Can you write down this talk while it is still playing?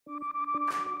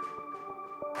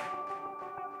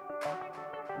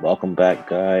Welcome back,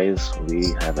 guys.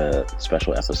 We have a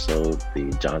special episode, the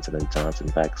Johnson & Johnson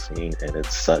vaccine and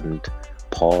its sudden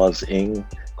pausing,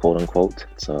 quote unquote.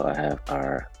 So I have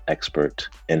our expert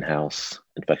in-house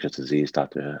infectious disease,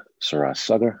 Dr. Suraj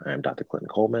Sagar. I am Dr. Clinton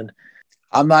Coleman.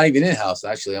 I'm not even in-house,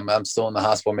 actually. I'm still in the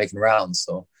hospital making rounds.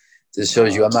 So this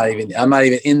shows you I'm not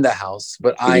even in the house,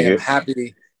 but I am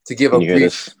happy to give a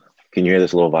brief. Can you hear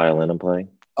this little violin I'm playing?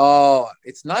 Oh,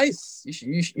 it's nice.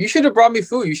 You should have brought me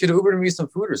food. You should have Ubered me some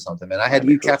food or something, man. I had to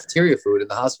eat cafeteria food in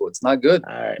the hospital. It's not good.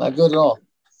 All right. Not good at all.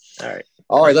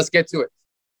 All right, let's get to it.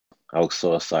 I was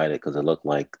so excited because it looked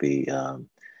like the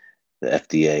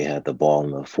FDA had the ball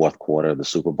in the fourth quarter of the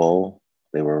Super Bowl.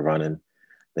 They were running.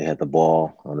 They had the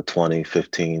ball on the 20,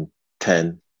 15,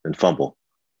 10, and fumble.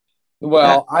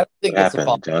 Well, I think that's a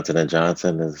fumble. Johnson &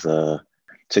 Johnson is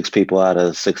 6 people out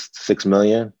of 6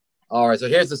 million. All right, so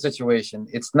here's the situation.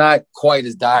 It's not quite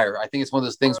as dire. I think it's one of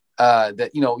those things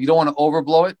that, you don't want to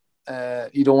overblow it.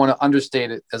 You don't want to understate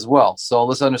it as well. So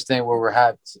let's understand where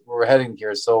we're heading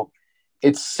here. So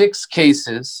it's 6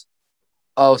 cases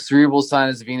of cerebral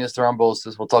sinus venous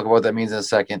thrombosis. We'll talk about what that means in a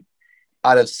second.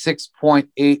 Out of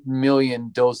 6.8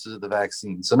 million doses of the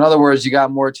vaccine. So in other words, you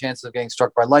got more chance of getting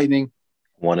struck by lightning.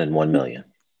 1 in 1 million.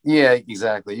 Yeah,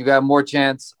 exactly. You got more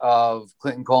chance of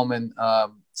Clinton Coleman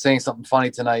saying something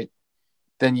funny tonight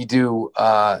than you do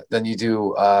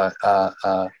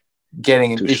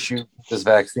getting an issue with this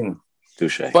vaccine.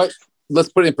 Touche. But let's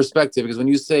put it in perspective, because when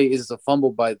you say is this a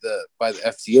fumble by the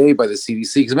FDA, by the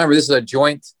CDC, because remember, this is a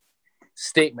joint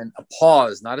statement, a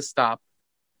pause, not a stop,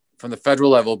 from the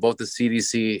federal level, both the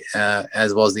CDC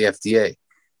as well as the FDA.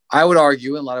 I would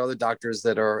argue, and a lot of other doctors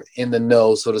that are in the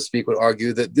know, so to speak, would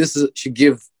argue that should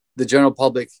give the general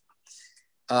public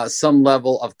some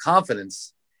level of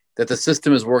confidence that the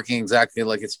system is working exactly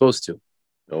like it's supposed to.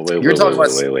 Oh, wait.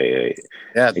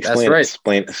 Yeah, that's right.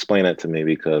 Explain it to me,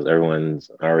 because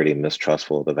everyone's already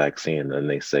mistrustful of the vaccine, and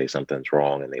they say something's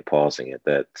wrong and they pausing it.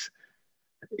 That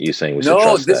you're saying we should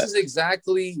trust that? No, this is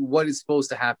exactly what is supposed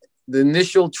to happen. The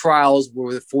initial trials were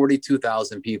with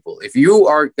 42,000 people. If you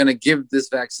are going to give this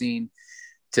vaccine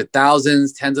to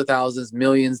thousands, tens of thousands,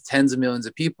 millions, tens of millions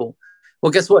of people,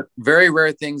 well, guess what? Very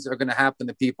rare things are going to happen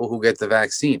to people who get the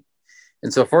vaccine.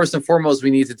 And so first and foremost,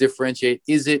 we need to differentiate,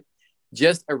 is it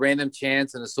just a random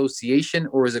chance and association,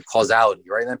 or is it causality,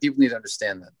 right? And people need to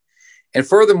understand that. And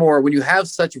furthermore, when you have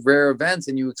such rare events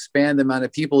and you expand the amount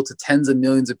of people to tens of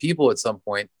millions of people at some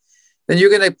point, then you're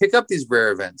going to pick up these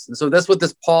rare events. And so that's what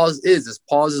this pause is. This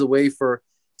pause is a way for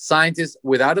scientists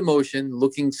without emotion,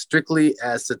 looking strictly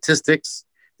at statistics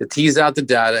to tease out the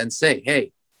data and say,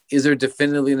 hey, is there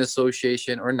definitively an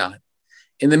association or not?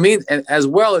 In the meantime, as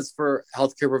well as for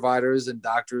healthcare providers and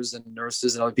doctors and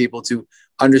nurses and other people to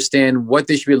understand what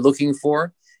they should be looking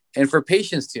for, and for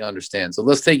patients to understand. So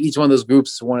let's take each one of those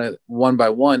groups one by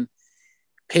one.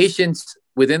 Patients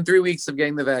within 3 weeks of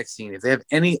getting the vaccine, if they have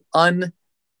any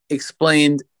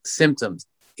unexplained symptoms,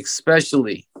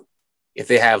 especially if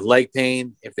they have leg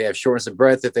pain, if they have shortness of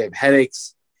breath, if they have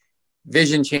headaches,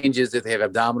 vision changes, if they have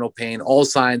abdominal pain, all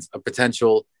signs of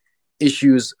potential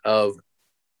issues of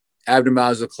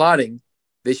abnormalities of clotting,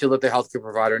 they should let their healthcare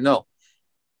provider know.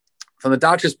 From the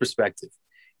doctor's perspective,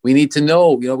 we need to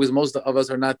know, because most of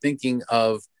us are not thinking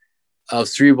of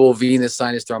cerebral venous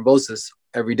sinus thrombosis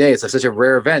every day. It's such a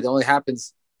rare event. It only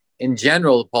happens in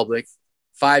general, the public,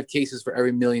 5 cases for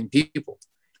every million people.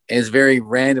 And it's very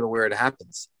random where it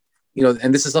happens.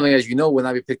 And this is something, as will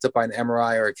not be picked up by an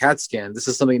MRI or a CAT scan. This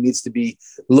is something that needs to be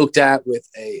looked at with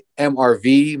a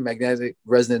MRV, magnetic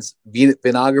resonance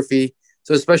venography,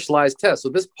 so a specialized test. So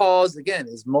this pause, again,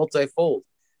 is multifold.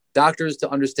 Doctors to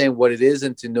understand what it is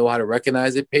and to know how to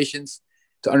recognize it. Patients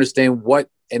to understand what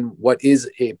is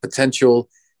a potential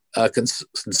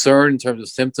concern in terms of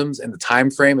symptoms and the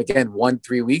time frame. Again,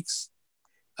 1-3 weeks.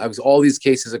 Because all these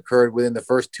cases occurred within the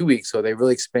first 2 weeks, so they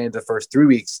really expanded the first 3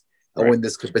 weeks of when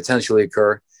this could potentially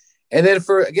occur. And then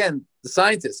for, again, the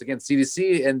scientists, again,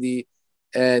 CDC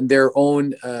and their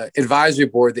own advisory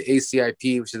board, the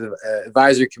ACIP, which is the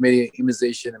Advisory Committee on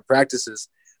Immunization and Practices,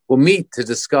 will meet to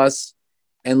discuss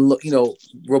and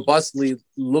robustly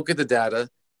look at the data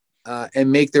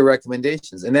and make their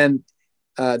recommendations. And then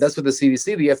that's what the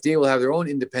CDC, the FDA will have their own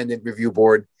independent review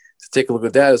board to take a look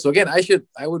at the data. So again,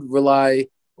 I would rely,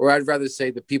 or I'd rather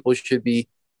say that people should be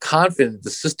confident the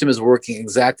system is working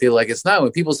exactly like it's not.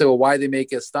 When people say, well, why they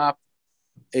make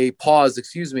a pause,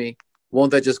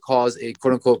 won't that just cause a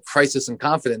quote unquote crisis in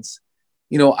confidence?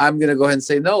 I'm going to go ahead and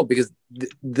say no, because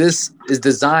this is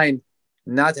designed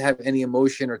not to have any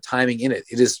emotion or timing in it.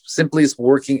 It is simply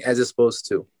working as it's supposed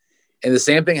to. And the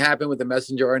same thing happened with the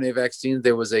messenger RNA vaccines.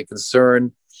 There was a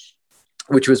concern,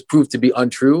 which was proved to be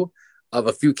untrue, of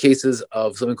a few cases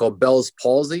of something called Bell's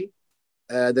palsy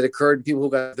that occurred in people who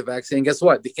got the vaccine. And guess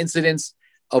what? The incidence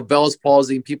of Bell's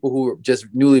palsy in people who were just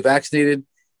newly vaccinated,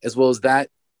 as well as that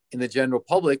in the general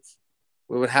public,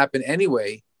 what would happen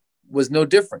anyway, was no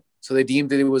different. So they deemed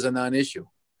that it was a non-issue.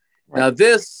 Right. Now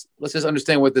this, let's just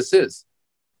understand what this is.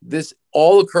 This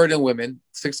all occurred in women,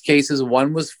 6 cases.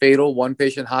 1 was fatal, 1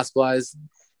 patient hospitalized,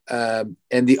 and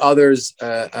the others,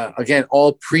 again,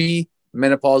 all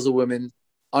pre-menopausal women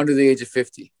under the age of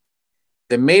 50.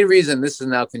 The main reason, this is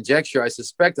now conjecture, I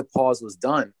suspect the pause was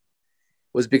done,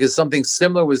 was because something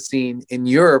similar was seen in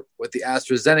Europe with the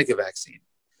AstraZeneca vaccine.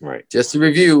 Right. Just to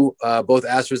review, both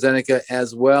AstraZeneca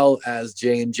as well as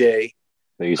J&J.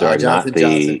 These are not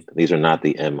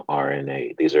the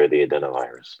mRNA. These are the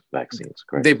adenovirus vaccines,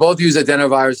 correct? They both use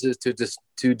adenoviruses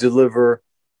to deliver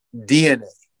DNA.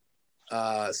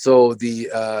 So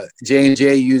the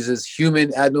J&J uses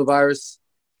human adenovirus,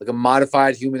 like a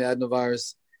modified human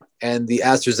adenovirus, and the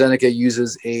AstraZeneca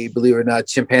uses a, believe it or not,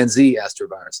 chimpanzee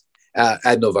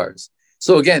adenovirus.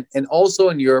 So again, and also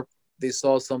in Europe, they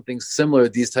saw something similar,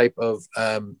 these type of,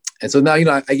 and so now,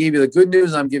 I gave you the good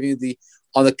news, and I'm giving you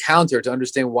on the counter to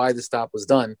understand why the stop was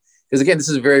done. Because again, this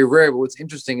is very rare, but what's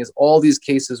interesting is all these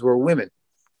cases were women,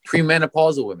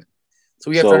 premenopausal women. So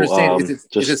we have to understand,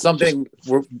 is it something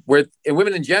where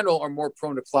women in general are more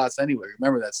prone to clots anyway?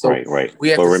 Remember that. So right. We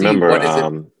have but to remember, see what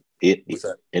is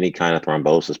it. Any kind of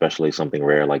thrombosis, especially something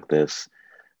rare like this,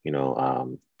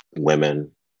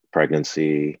 women,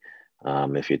 pregnancy,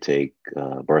 if you take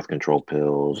birth control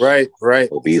pills, right,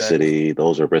 obesity, exactly.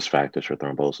 Those are risk factors for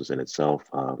thrombosis in itself.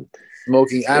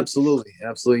 Smoking, absolutely.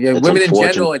 Yeah, women in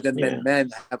general, and then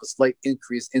men have a slight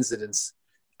increased incidence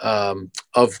of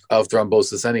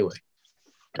thrombosis anyway.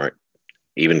 Right.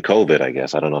 Even COVID, I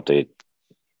guess. I don't know if they.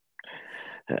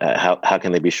 How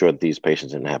can they be sure that these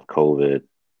patients didn't have COVID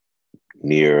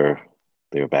near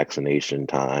their vaccination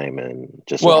time and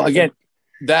just? Well, again,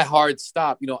 that hard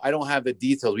stop. I don't have the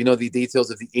details. We know the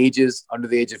details of the ages under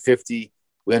the age of 50.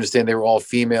 We understand they were all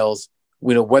females.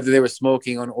 We know whether they were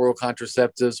smoking on oral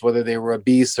contraceptives, whether they were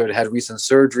obese or had recent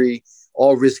surgery,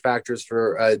 all risk factors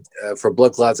for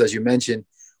blood clots, as you mentioned,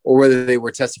 or whether they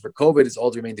were tested for COVID is all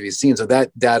remain to be seen. So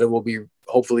that data will be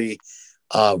hopefully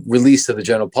released to the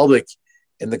general public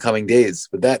in the coming days.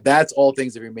 But that's all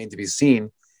things that remain to be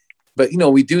seen. But,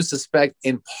 we do suspect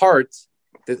in part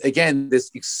that, again, this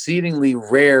exceedingly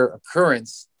rare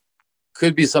occurrence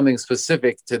could be something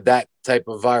specific to that type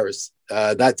of virus,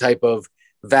 that type of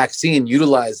vaccine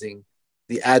utilizing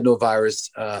the adenovirus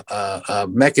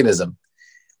mechanism.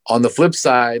 On the flip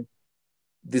side,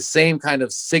 the same kind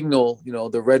of signal,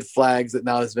 the red flags that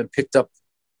now has been picked up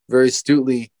very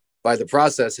astutely by the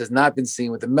process has not been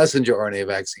seen with the messenger RNA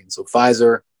vaccine. So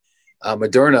Pfizer,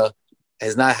 Moderna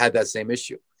has not had that same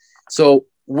issue. So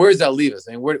where does that leave us?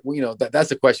 I mean, that's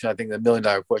the question, I think, the $1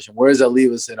 million question. Where does that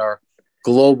leave us in our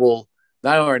global,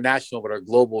 not only our national, but our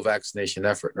global vaccination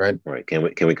effort, right? Right. Can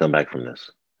we come back from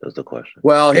this? That's the question.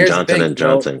 Well, here's Johnson the thing. And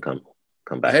Johnson come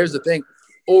back. Here's the thing.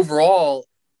 Overall,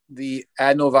 the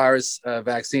adenovirus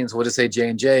vaccines, we'll just say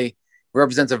J&J,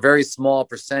 represents a very small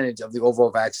percentage of the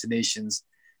overall vaccinations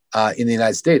in the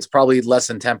United States, probably less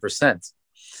than 10%.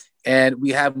 And we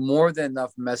have more than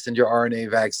enough messenger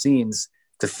RNA vaccines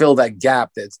to fill that gap.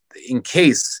 That's in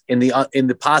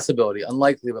the possibility,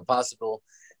 unlikely but possible,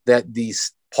 that the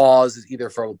pause is either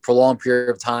for a prolonged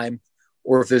period of time,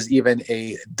 or if there's even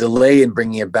a delay in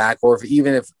bringing it back, or if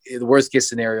the worst case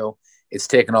scenario, it's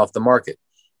taken off the market.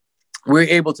 We're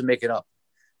able to make it up.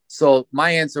 So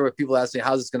my answer, if people ask me,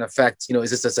 how's this going to affect,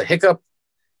 is this just a hiccup?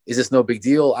 Is this no big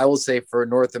deal? I will say for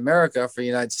North America, for the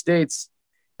United States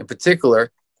in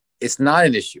particular, it's not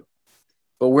an issue.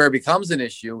 But where it becomes an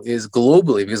issue is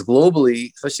globally, because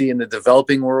globally, especially in the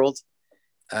developing world,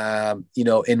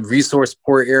 in resource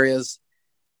poor areas,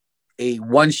 a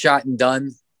one shot and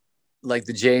done like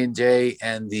the J&J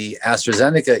and the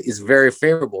AstraZeneca is very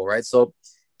favorable, right? So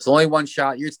it's only one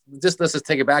shot. Let's just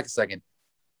take it back a second.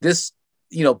 This,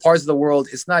 parts of the world,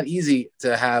 it's not easy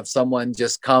to have someone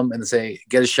just come and say,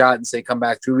 get a shot and say, come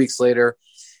back 3 weeks later,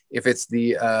 if it's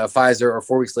the Pfizer, or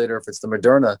 4 weeks later, if it's the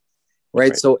Moderna.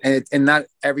 Right. So, and not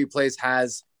every place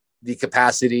has the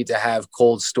capacity to have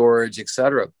cold storage, et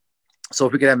cetera. So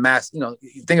if we could have mass,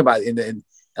 think about it, in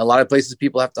a lot of places,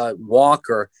 people have to walk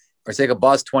or take a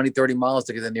bus 20, 30 miles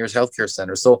to get to the nearest healthcare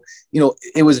center. So,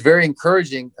 it was very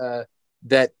encouraging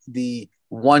that the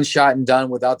one shot and done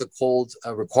without the cold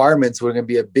requirements were going to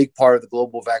be a big part of the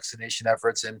global vaccination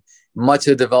efforts in much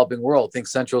of the developing world. Think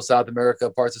Central South America,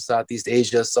 parts of Southeast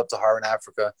Asia, Sub-Saharan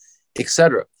Africa, et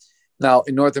cetera. Now,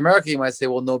 in North America, you might say,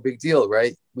 well, no big deal,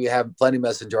 right? We have plenty of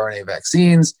messenger RNA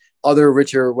vaccines, other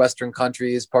richer Western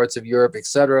countries, parts of Europe, et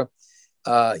cetera.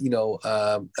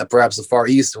 Perhaps the Far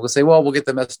East will say, well, we'll get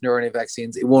the messenger RNA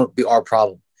vaccines. It won't be our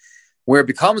problem. Where it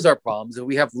becomes our problem is that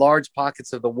we have large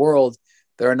pockets of the world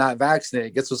that are not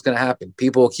vaccinated. Guess what's going to happen?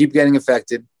 People will keep getting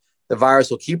infected. The virus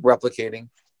will keep replicating.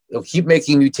 It'll keep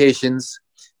making mutations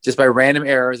just by random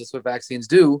errors. That's what vaccines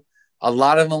do. A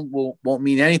lot of them won't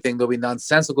mean anything. They'll be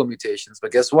nonsensical mutations.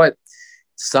 But guess what?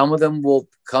 Some of them will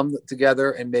come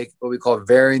together and make what we call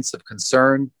variants of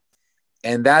concern.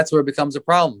 And that's where it becomes a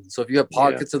problem. So if you have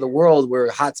pockets of the world where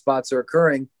hotspots are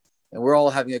occurring and we're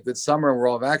all having a good summer and we're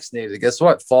all vaccinated, guess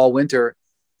what? Fall, winter,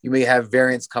 you may have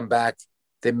variants come back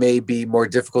that may be more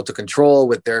difficult to control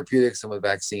with therapeutics and with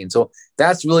vaccines. So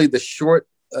that's really the short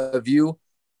view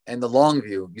and the long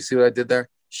view. You see what I did there?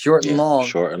 Short and long.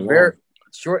 Short and long.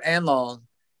 Short and long.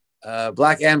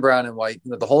 Black and brown and white,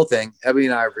 the whole thing, ebony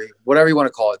and ivory, whatever you want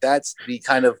to call it. That's the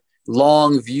kind of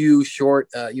long view, short,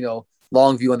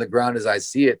 long view on the ground as I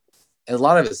see it. And a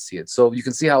lot of us see it. So you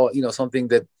can see how, something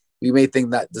that we may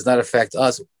think that does not affect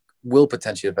us will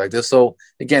potentially affect us. So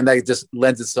again, that just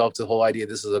lends itself to the whole idea.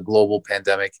 This is a global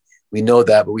pandemic. We know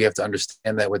that, but we have to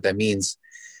understand that what that means.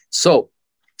 So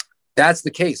that's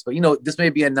the case. But, this may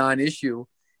be a non-issue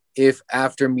if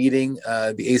after meeting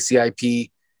the ACIP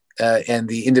and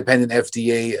the independent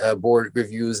FDA board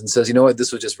reviews and says,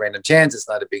 this was just random chance. It's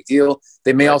not a big deal.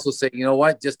 They may also say,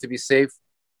 just to be safe,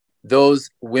 those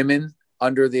women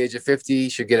under the age of 50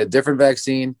 should get a different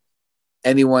vaccine.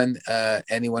 Anyone,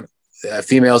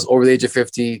 females over the age of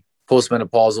 50,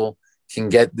 postmenopausal, can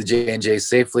get the J&J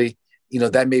safely.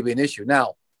 That may be an issue.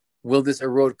 Now, will this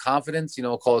erode confidence?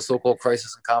 Call a so-called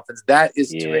crisis in confidence. That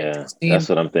is that's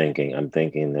what I'm thinking. I'm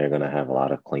thinking they're going to have a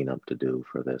lot of cleanup to do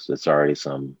for this. It's already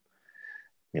some,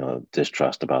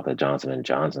 distrust about the Johnson &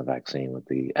 Johnson vaccine with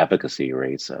the efficacy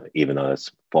rates, even though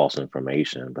it's false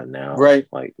information. But now,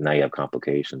 now you have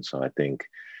complications. So I think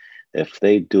if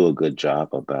they do a good job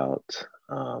about,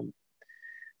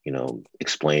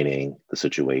 explaining the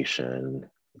situation,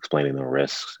 explaining the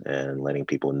risks, and letting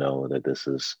people know that this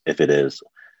is, if it is,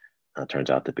 turns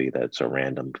out to be that it's a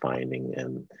random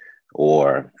finding,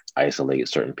 or isolate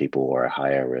certain people who are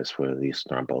higher risk for these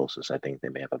thrombosis, I think they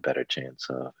may have a better chance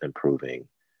of improving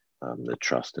the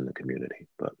trust in the community.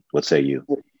 But what say you?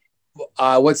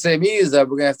 What say me is that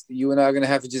you and I are gonna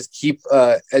have to just keep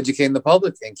educating the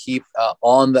public and keep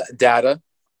on the data.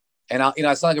 And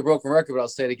I sound like a broken record, but I'll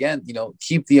say it again.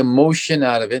 Keep the emotion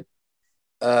out of it.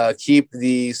 Keep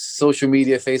the social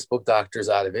media, Facebook doctors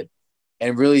out of it,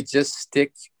 and really just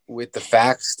stick with the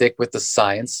facts, stick with the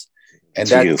science, and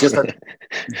that's just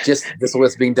this is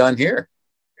what's being done here.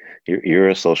 You're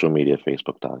a social media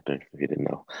Facebook doctor, if you didn't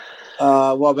know.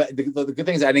 But the good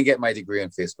thing is I didn't get my degree on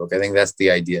Facebook. I think that's the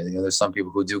idea. There's some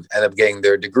people who do end up getting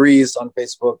their degrees on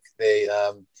Facebook. They,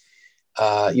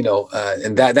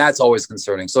 and that's always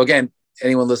concerning. So again,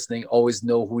 anyone listening, always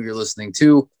know who you're listening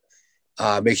to.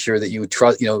 Make sure that you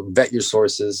trust, vet your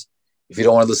sources. If you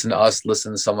don't want to listen to us,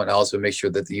 listen to someone else, but make sure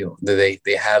that that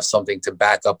they have something to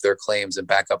back up their claims and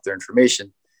back up their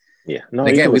information. Yeah. No.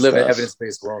 And again, we live in an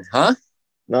evidence-based world, huh?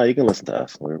 No, you can listen to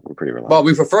us. We're pretty reliable. Well,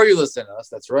 we prefer you listen to us.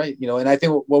 That's right. And I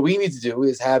think what we need to do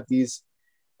is have these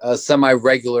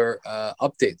semi-regular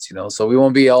updates. So we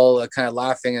won't be all kind of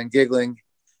laughing and giggling.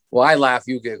 Well, I laugh,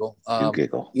 you giggle. You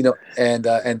giggle.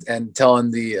 And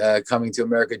telling the Coming to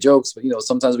America jokes. But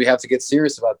sometimes we have to get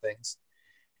serious about things.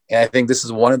 And I think this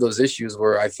is one of those issues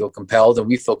where I feel compelled, and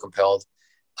we feel compelled,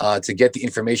 to get the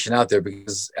information out there,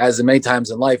 because as many times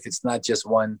in life, it's not just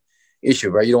one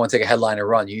issue, right? You don't want to take a headline and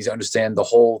run. You need to understand the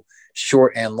whole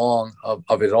short and long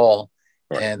of it all.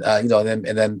 Right. And,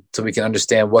 and then so we can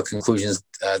understand what conclusions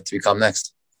to become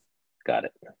next. Got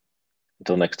it.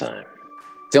 Until next time.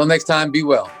 Till next time, be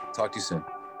well. Talk to you soon.